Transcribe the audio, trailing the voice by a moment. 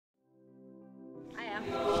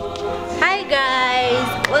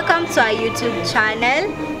welcome to our YouTube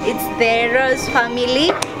channel. It's the Rose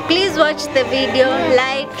family. Please watch the video,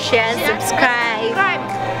 like, share, subscribe.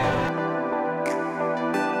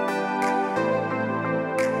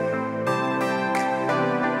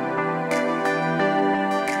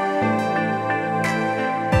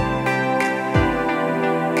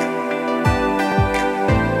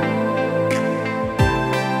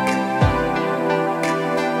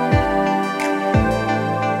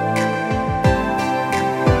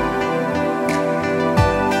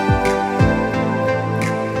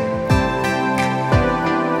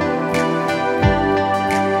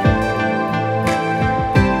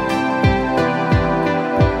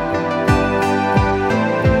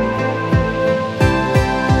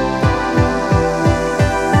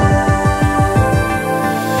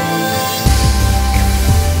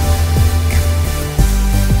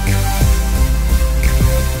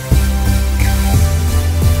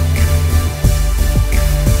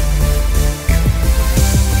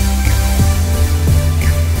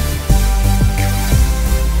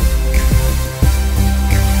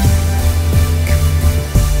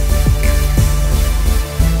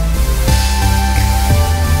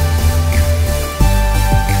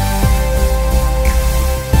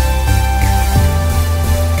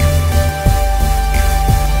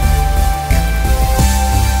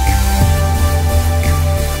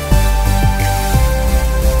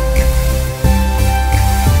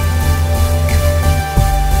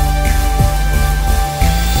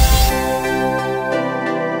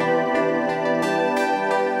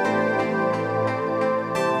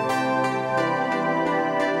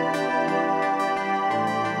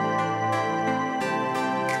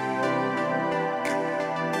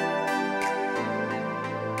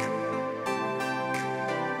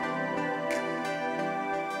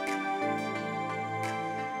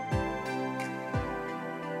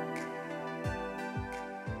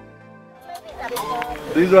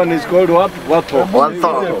 This one is called what? Watok.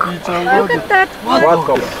 Look at that.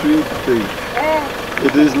 Watok. Sweet thing.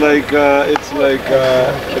 It is like it's like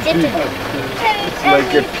a pig. It's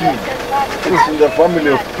like a pig. It's in the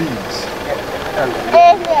family of pigs.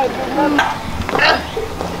 Hey guys,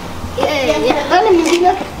 how is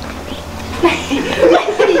it?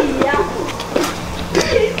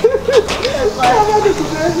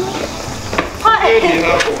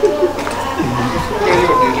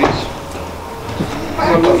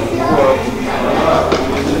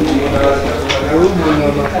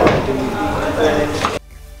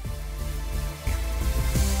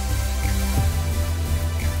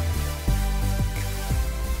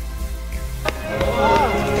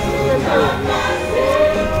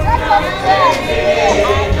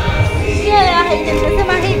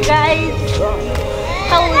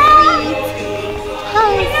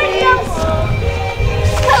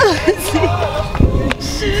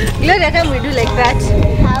 Gloria, can we do like that?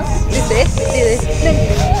 How? This way, this way.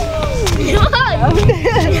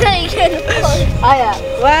 Aya,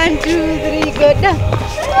 1, 2, 3, go down.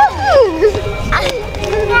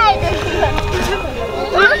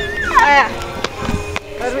 Aya,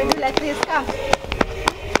 what we do like this? Come.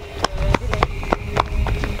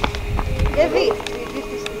 Devi, this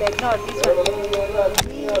is like no, this one.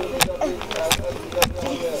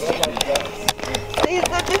 You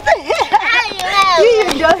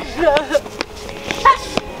don't know.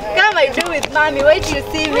 Come, I do with mommy. Wait till you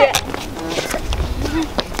see me.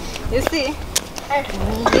 You see?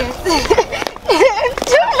 Yes.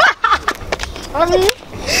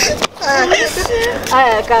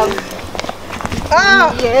 Come.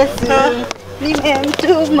 Yes.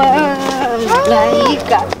 Nimemtuma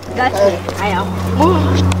malaika. That's it. I am.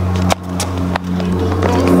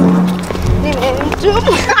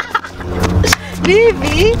 Nimemtuma.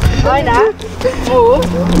 Bibi, ona.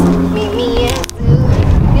 Mimi Yesu.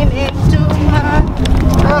 Nimemtuma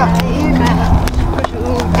malaika.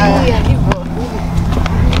 Kushuhudia hivyo.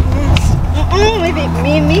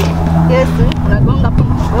 Mimi Yesu. Unagonga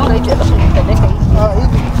hicho hapo unapeleka hivi.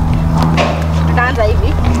 Utaanza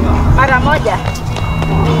hivi. Mara moja.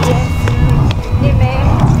 Mimi Yesu.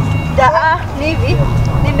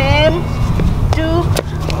 Nimemtuma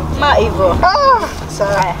hivyo.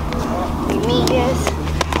 Sawa. Mimi Yesu.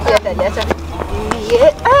 Acha. Mimi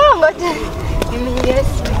Yesu. Ngoja. Mimi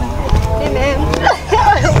Yesu. Nimemtuma.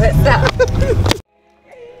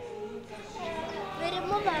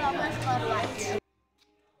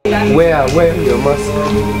 Where your mask?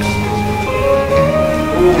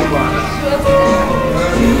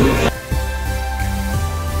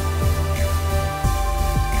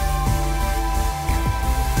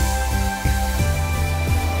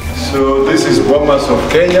 So this is bomas of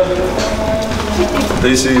Kenya.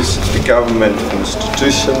 This is a government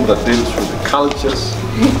institution that deals with the cultures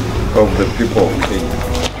of the people of Kenya.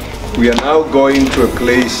 We are now going to a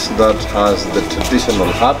place that has the traditional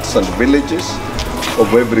huts and villages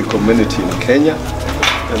of every community in Kenya,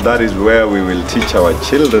 and that is where we will teach our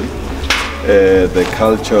children the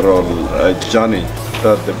cultural journey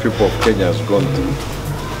that the people of Kenya has gone through,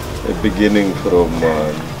 beginning from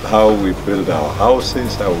how we build our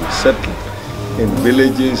houses, how we settle in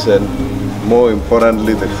villages, and more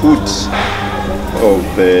importantly the foods of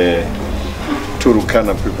the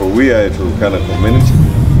Turkana people. We are a Turkana community.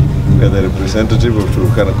 We are the representative of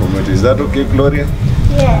Turkana community. Is that okay, Gloria?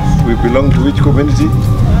 Yes. We belong to which community?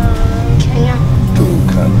 Kenya.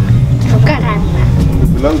 Turkana. Turkana. We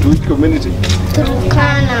belong to which community?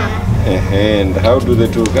 Turkana. And how do the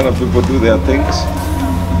Turkana people do their things?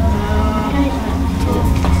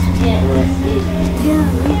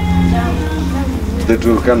 The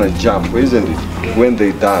Turkana jump, isn't it? When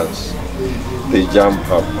they dance, they jump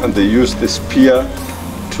up and they use the spear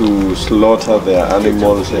to slaughter their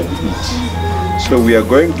animals and eat. So we are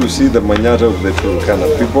going to see the manyata of the Turkana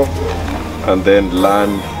people and then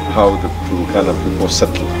learn how the Turkana people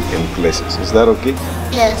settle in places. Is that okay?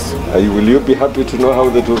 Yes. Will you be happy to know how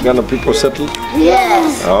the Turkana people settle?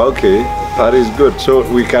 Yes. Okay, that is good. So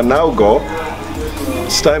we can now go.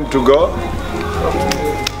 It's time to go.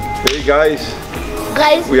 Hey guys.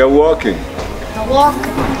 Guys, we are walking.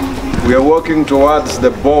 We are walking towards the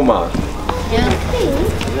boma.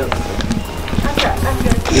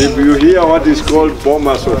 If you hear what is called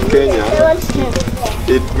bomas of Kenya,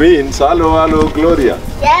 it means, hello Gloria.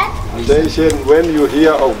 Yeah? Attention, when you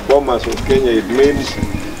hear of bomas of Kenya, it means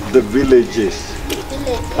the villages.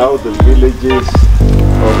 How the villages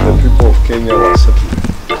of the people of Kenya were settled.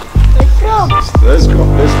 Let's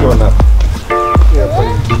go now.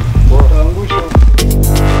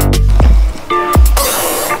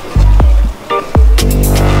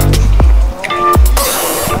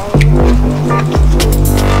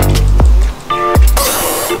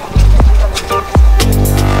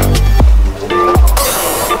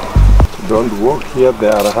 Don't walk here,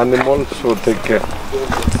 there are animals, so take care.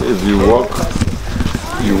 If you walk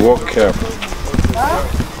carefully.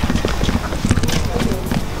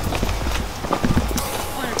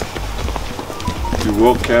 You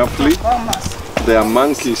walk carefully. There are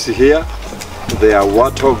monkeys here, there are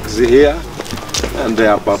warthogs here, and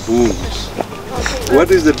there are baboons. What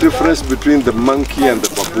is the difference between the monkey and the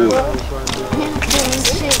baboon?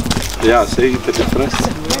 Yeah, say the difference.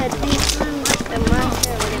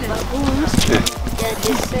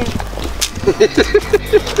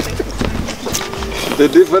 The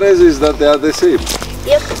difference is that they are the same.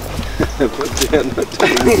 Yep. But they are not the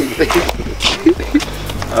same.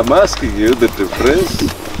 I'm asking you the difference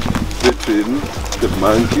between the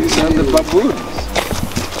monkeys and the baboons.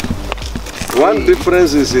 One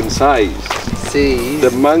difference is in size. The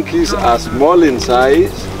monkeys are small in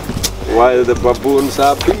size, while the baboons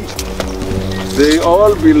are big. They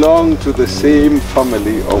all belong to the same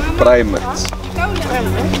family of primates.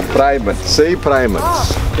 Primates. Say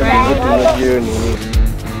primates. Primates.